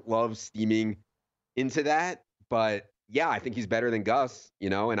so I don't love steaming into that. But yeah, I think he's better than Gus,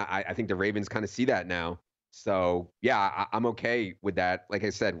 and I think the Ravens kind of see that now. So yeah, I'm okay with that. Like I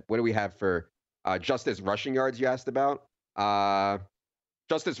said, what do we have for Justice rushing yards you asked about?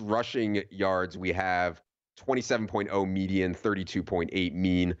 Justice rushing yards, we have 27.0 median, 32.8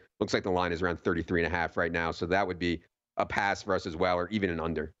 mean. Looks like the line is around 33.5 right now. So that would be a pass for us as well, or even an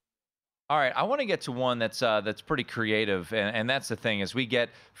under. All right, I want to get to one that's pretty creative, and that's the thing. As we get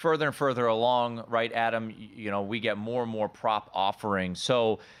further and further along, right, Adam, we get more and more prop offerings.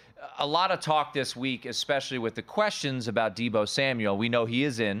 So a lot of talk this week, especially with the questions about Deebo Samuel. We know he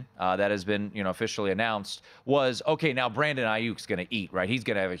is in. That has been officially announced. Was, okay, now Brandon Ayuk's going to eat, right? He's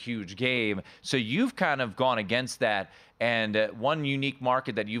going to have a huge game. So you've kind of gone against that. And one unique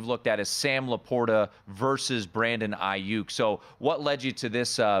market that you've looked at is Sam Laporta versus Brandon Ayuk. So what led you to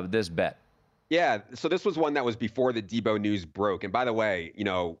this bet? Yeah, so this was one that was before the Deebo news broke. And by the way,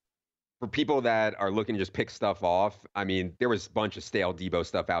 for people that are looking to just pick stuff off, I mean, there was a bunch of stale Deebo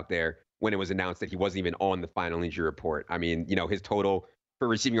stuff out there when it was announced that he wasn't even on the final injury report. I mean, his total for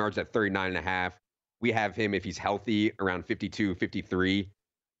receiving yards at 39.5. We have him, if he's healthy, around 52, 53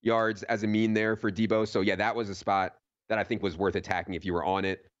 yards as a mean there for Deebo. So yeah, that was a spot that I think was worth attacking if you were on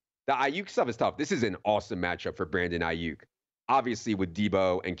it. The Ayuk stuff is tough. This is an awesome matchup for Brandon Ayuk. Obviously, with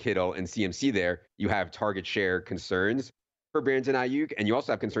Deebo and Kittle and CMC there, you have target share concerns for Brandon Ayuk, and you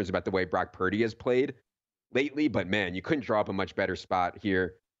also have concerns about the way Brock Purdy has played lately. But man, you couldn't draw up a much better spot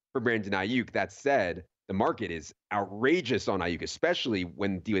here for Brandon Ayuk. That said, the market is outrageous on Ayuk, especially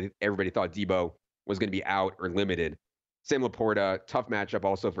when everybody thought Deebo was going to be out or limited. Sam Laporta, tough matchup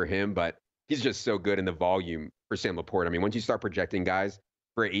also for him, but he's just so good in the volume for Sam Laporta. I mean, once you start projecting guys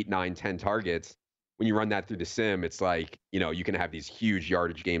for 8, 9, 10 targets, when you run that through the sim, it's like, you can have these huge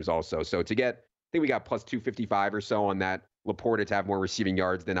yardage games also. So to get, I think we got plus 255 or so on that Laporta to have more receiving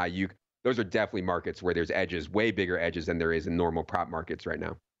yards than Ayuk. Those are definitely markets where there's edges, way bigger edges than there is in normal prop markets right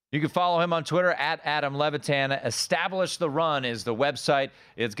now. You can follow him on Twitter at Adam Levitan. Establish the Run is the website.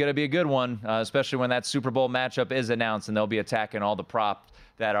 It's going to be a good one, especially when that Super Bowl matchup is announced, and they'll be attacking all the props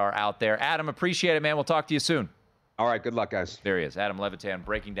that are out there. Adam, appreciate it, man. We'll talk to you soon. All right, good luck, guys. There he is, Adam Levitan,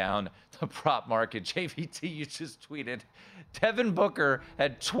 breaking down the prop market. JVT, you just tweeted, Devin Booker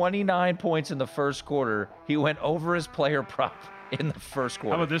had 29 points in the first quarter. He went over his player prop in the first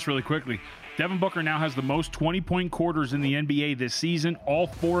quarter. How about this really quickly? Devin Booker now has the most 20-point quarters in the NBA this season. All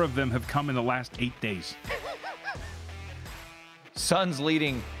 4 of them have come in the last 8 days. Suns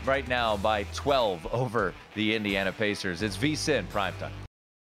leading right now by 12 over the Indiana Pacers. It's VSiN Primetime.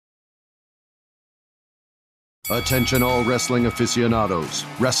 Attention all wrestling aficionados.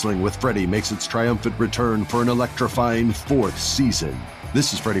 Wrestling with Freddie makes its triumphant return for an electrifying 4th season.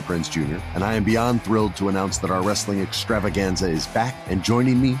 This is Freddie Prinze Jr., and I am beyond thrilled to announce that our wrestling extravaganza is back, and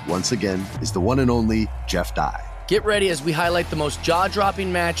joining me once again is the one and only Jeff Dye. Get ready as we highlight the most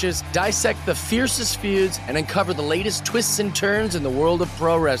jaw-dropping matches, dissect the fiercest feuds, and uncover the latest twists and turns in the world of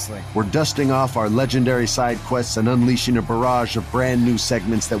pro wrestling. We're dusting off our legendary side quests and unleashing a barrage of brand new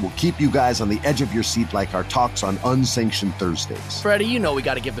segments that will keep you guys on the edge of your seat like our talks on Unsanctioned Thursdays. Freddie, you know we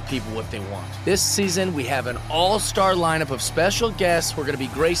got to give the people what they want. This season, we have an all-star lineup of special guests who are going to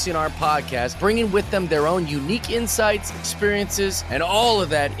be gracing our podcast, bringing with them their own unique insights, experiences, and all of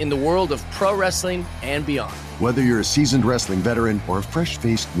that in the world of pro wrestling and beyond. Whether you're a seasoned wrestling veteran or a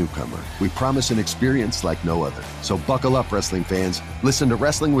fresh-faced newcomer, we promise an experience like no other. So buckle up, wrestling fans. Listen to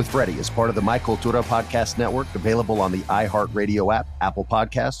Wrestling with Freddie as part of the My Cultura Podcast Network, available on the iHeartRadio app, Apple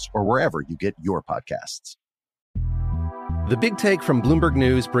Podcasts, or wherever you get your podcasts. The Big Take from Bloomberg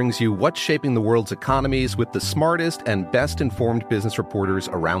News brings you what's shaping the world's economies with the smartest and best-informed business reporters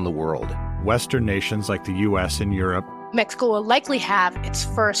around the world. Western nations like the U.S. and Europe. Mexico will likely have its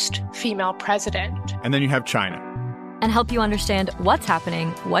first female president. And then you have China. And help you understand what's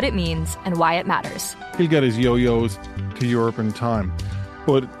happening, what it means, and why it matters. He'll get his yo-yos to Europe in time.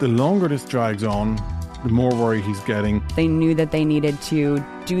 But the longer this drags on, the more worry he's getting. They knew that they needed to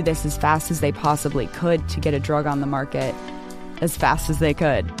do this as fast as they possibly could to get a drug on the market as fast as they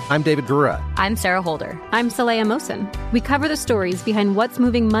could. I'm David Gura. I'm Sarah Holder. I'm Saleha Mohsen. We cover the stories behind what's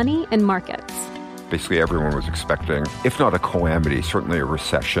moving money and markets. Basically, everyone was expecting, if not a calamity, certainly a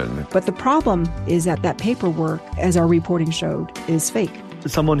recession. But the problem is that paperwork, as our reporting showed, is fake.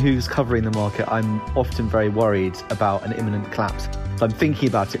 As someone who's covering the market, I'm often very worried about an imminent collapse. So I'm thinking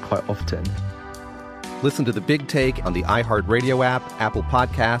about it quite often. Listen to The Big Take on the iHeartRadio app, Apple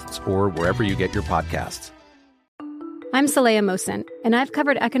Podcasts, or wherever you get your podcasts. I'm Saleha Mohsen, and I've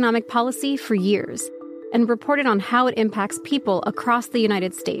covered economic policy for years and reported on how it impacts people across the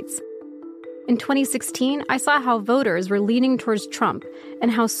United States. In 2016, I saw how voters were leaning towards Trump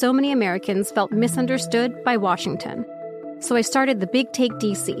and how so many Americans felt misunderstood by Washington. So I started The Big Take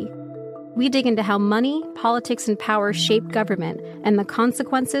DC. We dig into how money, politics, and power shape government and the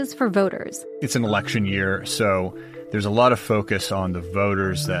consequences for voters. It's an election year, so there's a lot of focus on the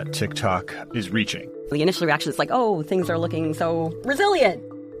voters that TikTok is reaching. The initial reaction is like, oh, things are looking so resilient.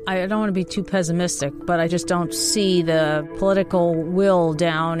 I don't want to be too pessimistic, but I just don't see the political will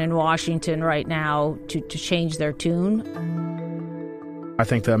down in Washington right now to change their tune. I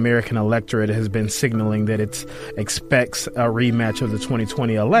think the American electorate has been signaling that it expects a rematch of the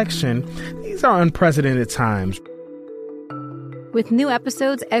 2020 election. These are unprecedented times. With new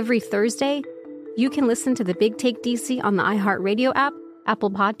episodes every Thursday, you can listen to The Big Take DC on the iHeartRadio app,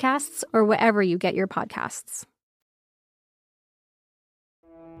 Apple Podcasts, or wherever you get your podcasts.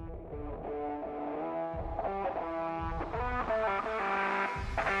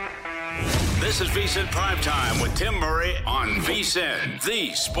 This is VSiN Primetime with Tim Murray on VSiN,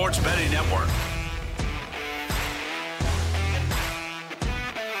 the sports betting network.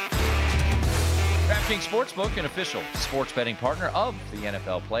 DraftKings Sportsbook, an official sports betting partner of the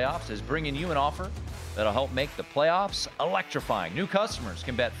NFL playoffs, is bringing you an offer that'll help make the playoffs electrifying. New customers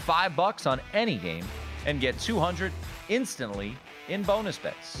can bet $5 on any game and get $200 instantly in bonus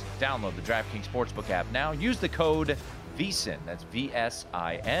bets. Download the DraftKings Sportsbook app now. Use the code VSiN, that's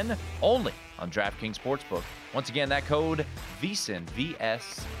VSIN, only on DraftKings Sportsbook. Once again, that code VSiN,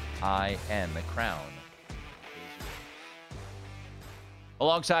 VSIN, the crown is yours.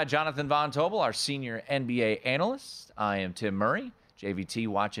 Alongside Jonathan Von Tobel, our senior NBA analyst, I am Tim Murray. JVT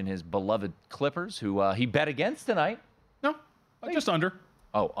watching his beloved Clippers, who he bet against tonight. No, just under.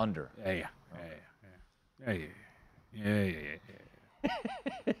 Oh, under. Yeah.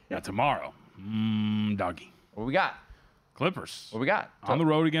 Now tomorrow, doggy. What we got? Clippers. What we got? On the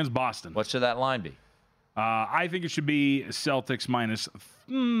road against Boston. What should that line be? I think it should be Celtics minus.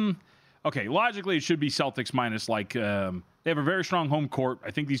 Okay, logically it should be Celtics minus. Like they have a very strong home court. I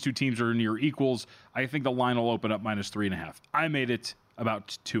think these two teams are near equals. I think the line will open up minus 3.5. I made it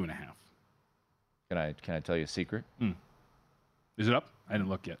about 2.5. Can I tell you a secret? Is it up? I didn't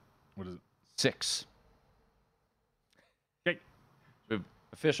look yet. What is it? 6. Okay.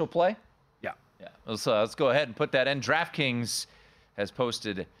 Official play? Yeah. Let's go ahead and put that in. DraftKings has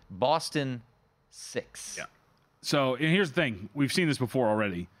posted Boston 6. Yeah. So, and here's the thing. We've seen this before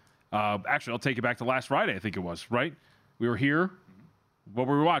already. Actually, I'll take it back to last Friday, I think it was, right? We were here. What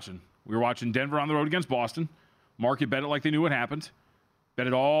were we watching? We were watching Denver on the road against Boston. Market bet it like they knew what happened. Bet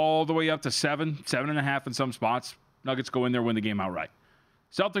it all the way up to 7.5 in some spots. Nuggets go in there, win the game outright.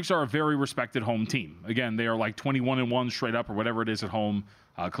 Celtics are a very respected home team. Again, they are like 21-1 straight up or whatever it is at home.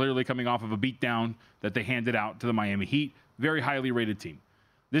 Clearly coming off of a beatdown that they handed out to the Miami Heat. Very highly rated team.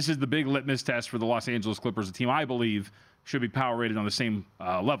 This is the big litmus test for the Los Angeles Clippers, a team I believe should be power rated on the same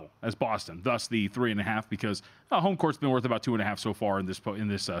level as Boston. Thus the 3.5 because home court's been worth about 2.5 so far in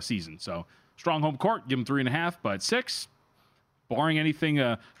this season. So strong home court, give them 3.5, but 6. Barring anything,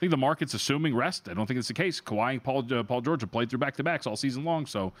 I think the market's assuming rest. I don't think it's the case. Kawhi and Paul George have played through back-to-backs all season long,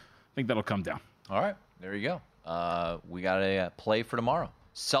 so I think that'll come down. All right, there you go. We got a play for tomorrow.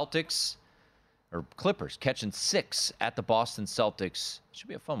 Celtics or Clippers catching 6 at the Boston Celtics. Should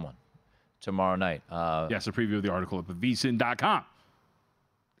be a fun one tomorrow night. Yes, a preview of the article up at VSiN.com.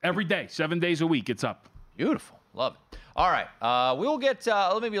 Every day, 7 days a week, it's up. Beautiful. Love it. All right. We'll get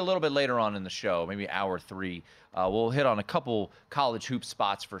maybe a little bit later on in the show, maybe hour 3. We'll hit on a couple college hoop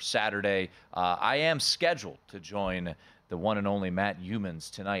spots for Saturday. I am scheduled to join the one and only Matt Humans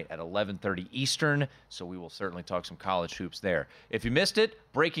tonight at 11:30 Eastern, so we will certainly talk some college hoops there. If you missed it,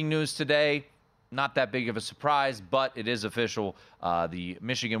 breaking news today. Not that big of a surprise, but it is official. The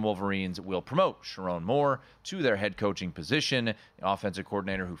Michigan Wolverines will promote Sharon Moore to their head coaching position, the offensive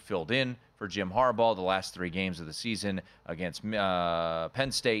coordinator who filled in for Jim Harbaugh the last 3 games of the season against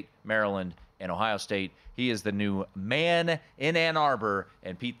Penn State, Maryland, and Ohio State. He is the new man in Ann Arbor,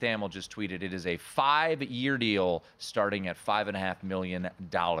 and Pete Thamel just tweeted it is a 5-year deal starting at $5.5 million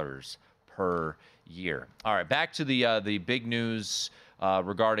per year. All right, back to the big news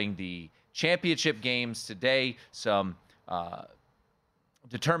regarding the championship games today. Some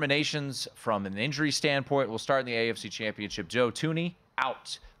determinations from an injury standpoint. We'll start in the AFC Championship. Joe Thuney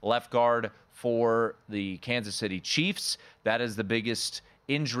out, left guard for the Kansas City Chiefs. That is the biggest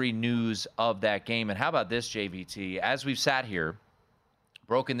injury news of that game. And how about this, JVT? As we've sat here,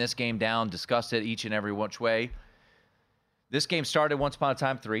 broken this game down, discussed it each and every which way, this game started once upon a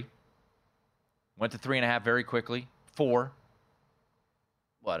time 3. Went to 3.5 very quickly. 4.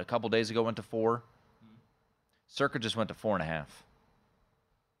 A couple days ago went to 4. Circa just went to 4.5.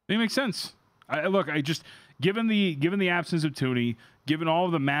 It makes sense. Given the absence of Thuney, given all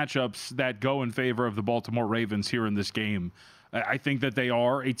of the matchups that go in favor of the Baltimore Ravens here in this game, I think that they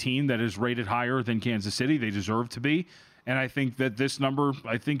are a team that is rated higher than Kansas City. They deserve to be. And I think that this number,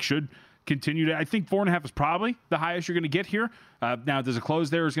 should continue to. I think 4.5 is probably the highest you're going to get here. Now, does it close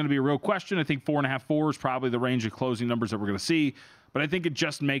there is going to be a real question. I think 4.5, 4 is probably the range of closing numbers that we're going to see. But I think it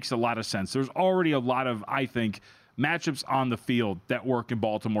just makes a lot of sense. There's already a lot of, matchups on the field that work in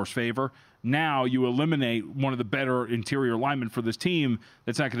Baltimore's favor. Now you eliminate one of the better interior linemen for this team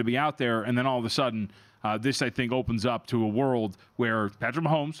that's not going to be out there, and then all of a sudden, this, I think, opens up to a world where Patrick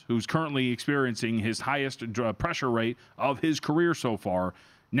Mahomes, who's currently experiencing his highest pressure rate of his career so far,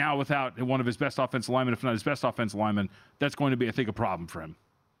 now without one of his best offensive linemen, if not his best offensive lineman, that's going to be, I think, a problem for him.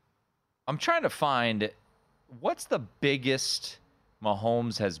 I'm trying to find what's the biggest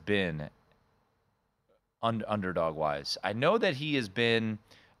Mahomes has been underdog-wise. I know that he has been,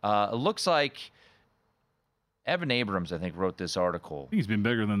 it looks like Evan Abrams, I think, wrote this article. I think he's been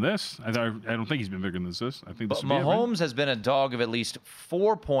bigger than this. I don't think he's been bigger than this. I think this Mahomes has been a dog of at least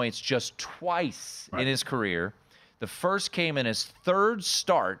 4 points just twice in his career. The first came in his third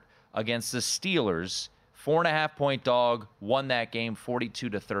start against the Steelers. 4.5-point dog, won that game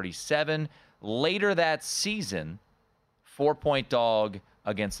 42-37. Later that season, 4-point dog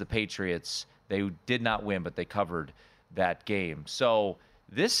against the Patriots. They did not win, but they covered that game. So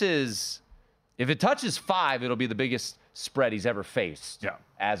this is, if it touches 5, it'll be the biggest spread he's ever faced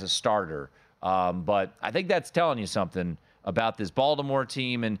as a starter. But I think that's telling you something about this Baltimore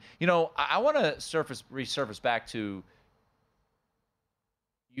team. And, I want to resurface back to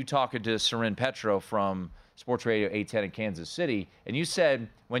you talking to Soren Petro from Sports Radio 810 in Kansas City. And you said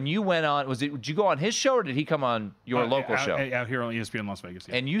when you went on, did you go on his show or did he come on your local show? Out here on ESPN Las Vegas.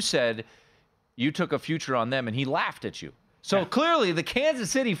 Yeah. And you said you took a future on them, and he laughed at you. So clearly the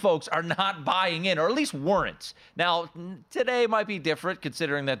Kansas City folks are not buying in, or at least weren't. Now, today might be different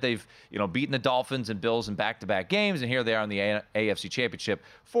considering that they've, beaten the Dolphins and Bills in back-to-back games, and here they are in the AFC Championship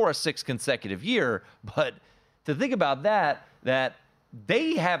for a 6th consecutive year. But to think about that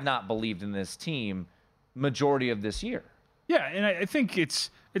they have not believed in this team majority of this year. Yeah, and I think it's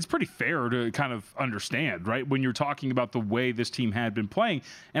pretty fair to kind of understand, right, when you're talking about the way this team had been playing.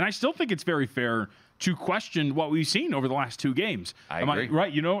 And I still think it's very fair to question what we've seen over the last 2 games. I agree.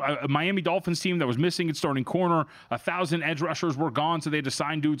 Right? A Miami Dolphins team that was missing its starting corner, 1,000 edge rushers were gone, so they had to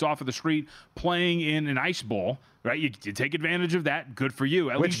sign dudes off of the street playing in an ice bowl. Right, you take advantage of that. Good for you.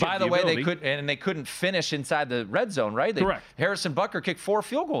 Which, by the way, they couldn't finish inside the red zone. Right? Correct. Harrison Butker kicked 4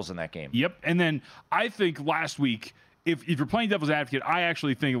 field goals in that game. Yep. And then I think last week, if you're playing devil's advocate, I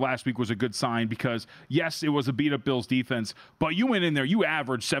actually think last week was a good sign because, yes, it was a beat-up Bills defense, but you went in there, you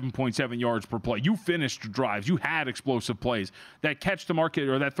averaged 7.7 yards per play. You finished drives. You had explosive plays. That catch to market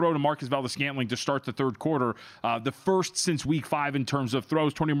or that throw to Marcus Valdes-Scantling to start the third quarter, the first since week 5 in terms of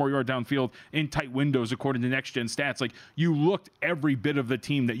throws, 20 more yards downfield in tight windows according to Next Gen Stats. Like, you looked every bit of the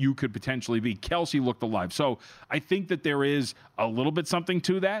team that you could potentially be. Kelsey looked alive. So I think that there is a little bit something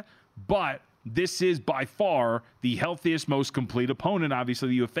to that, but this is by far the healthiest, most complete opponent, obviously,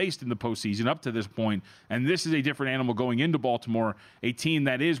 that you have faced in the postseason up to this point. And this is a different animal going into Baltimore, a team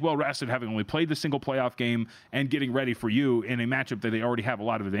that is well-rested, having only played the single playoff game and getting ready for you in a matchup that they already have a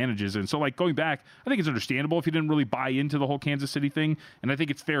lot of advantages. And so, going back, I think it's understandable if you didn't really buy into the whole Kansas City thing. And I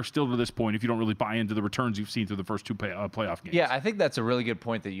think it's fair still to this point if you don't really buy into the returns you've seen through the first 2 playoff games. Yeah, I think that's a really good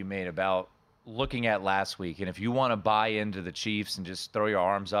point that you made about looking at last week. And if you want to buy into the Chiefs and just throw your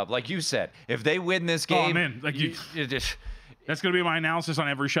arms up, like you said, if they win this game, that's going to be my analysis on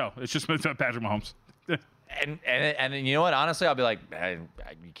every show. It's just Patrick Mahomes. and you know what? Honestly, I'll be like,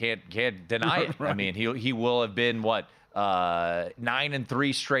 you can't deny it. Right. I mean, he will have been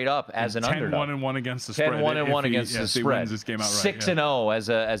 9-3 straight up as an underdog. 10-1-1 against the spread. 10-1-1 against the spread. This game outright, 6-0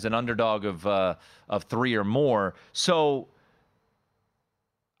 as an underdog of 3 or more. So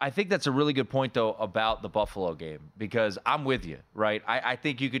I think that's a really good point, though, about the Buffalo game, because I'm with you, right? I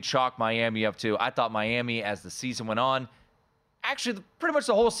think you could chalk Miami up to. I thought Miami, as the season went on, actually pretty much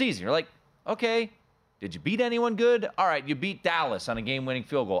the whole season, you're like, okay, did you beat anyone good? All right, you beat Dallas on a game-winning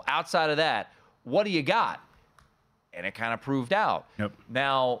field goal. Outside of that, what do you got? And it kind of proved out. Yep.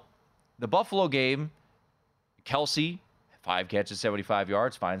 Now, the Buffalo game, Kelsey, 5 catches, 75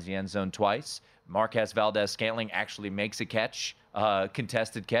 yards, finds the end zone twice. Marquez Valdez-Scantling actually makes a catch,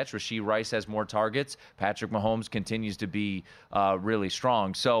 contested catch. Rashee Rice has more targets. Patrick Mahomes continues to be really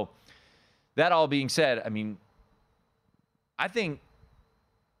strong. So that all being said, I mean, I think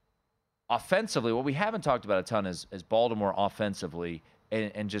offensively, what we haven't talked about a ton is Baltimore offensively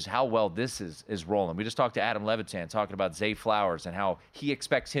and just how well this is rolling. We just talked to Adam Levitan talking about Zay Flowers and how he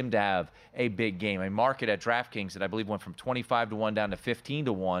expects him to have a big game. A market at DraftKings that I believe went from 25-1 down to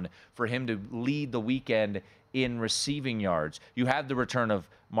 15-1 for him to lead the weekend in receiving yards. You have the return of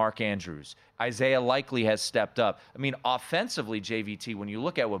Mark Andrews. Isaiah Likely has stepped up. I mean, offensively, JVT, when you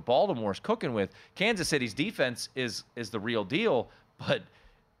look at what Baltimore's cooking with, Kansas City's defense is the real deal, but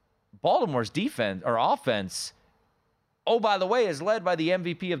Baltimore's defense or offense, oh, by the way, is led by the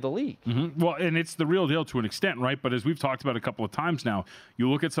MVP of the league. Mm-hmm. Well, and it's the real deal to an extent, right? But as we've talked about a couple of times now, you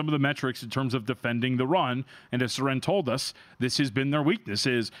look at some of the metrics in terms of defending the run, and as Soren told us, this has been their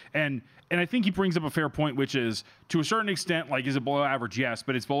weaknesses. And I think he brings up a fair point, which is, to a certain extent, like, is it below average? Yes,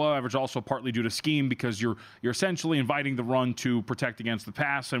 but it's below average also partly due to scheme, because you're essentially inviting the run to protect against the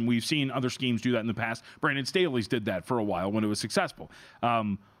pass, and we've seen other schemes do that in the past. Brandon Staley's did that for a while when it was successful.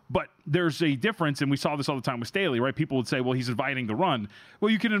 But there's a difference, and we saw this all the time with Staley, right? People would say, well, he's inviting the run. Well,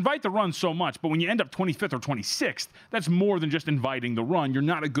 you can invite the run so much, but when you end up 25th or 26th, that's more than just inviting the run. You're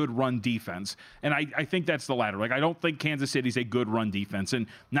not a good run defense. And I think that's the latter. Like, I don't think Kansas City's a good run defense. And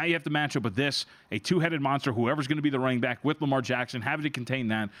now you have to match up with this, a two-headed monster, whoever's going to be the running back with Lamar Jackson, having to contain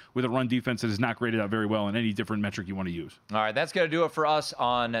that with a run defense that is not graded out very well in any different metric you want to use. All right, that's going to do it for us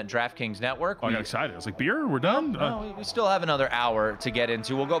on DraftKings Network. I got excited. I was like, beer? We're done? No, we still have another hour to get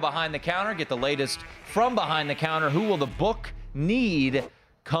into. We'll go behind the counter, get the latest from behind the counter. Who will the book need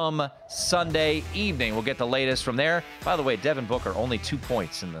come Sunday evening? We'll get the latest from there. By the way, Devin Booker, only 2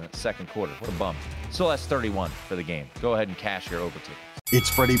 points in the second quarter. What a bum. Still has 31 for the game. Go ahead and cash your over tickets. It's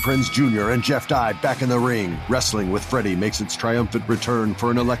Freddie Prinze Jr. and Jeff Dye back in the ring. Wrestling with Freddie makes its triumphant return for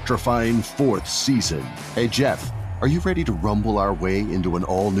an electrifying 4th season. Hey, Jeff, are you ready to rumble our way into an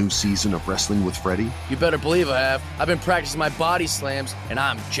all-new season of Wrestling with Freddie? You better believe I have. I've been practicing my body slams, and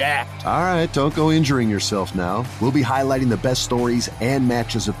I'm jacked. All right, don't go injuring yourself now. We'll be highlighting the best stories and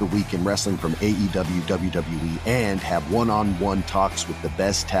matches of the week in wrestling from AEW, WWE, and have one-on-one talks with the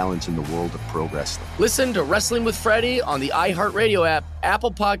best talents in the world of pro wrestling. Listen to Wrestling with Freddie on the iHeartRadio app,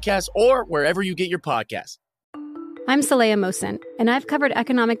 Apple Podcasts, or wherever you get your podcasts. I'm Saleha Mohsen, and I've covered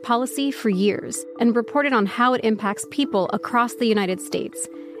economic policy for years and reported on how it impacts people across the United States.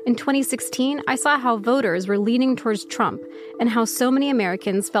 In 2016, I saw how voters were leaning towards Trump and how so many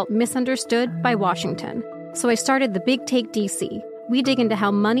Americans felt misunderstood by Washington. So I started The Big Take DC. We dig into how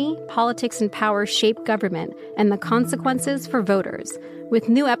money, politics, and power shape government and the consequences for voters. With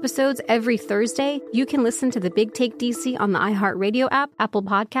new episodes every Thursday, you can listen to The Big Take DC on the iHeartRadio app, Apple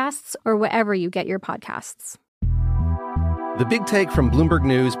Podcasts, or wherever you get your podcasts. The Big Take from Bloomberg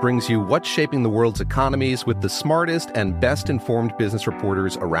News brings you what's shaping the world's economies with the smartest and best-informed business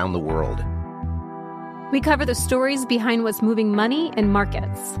reporters around the world. We cover the stories behind what's moving money and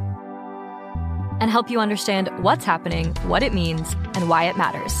markets, and help you understand what's happening, what it means, and why it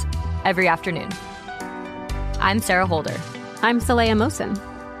matters every afternoon. I'm Sarah Holder. I'm Saleha Mohsen.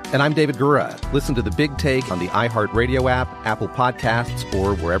 And I'm David Gura. Listen to The Big Take on the iHeartRadio app, Apple Podcasts,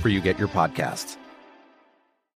 or wherever you get your podcasts.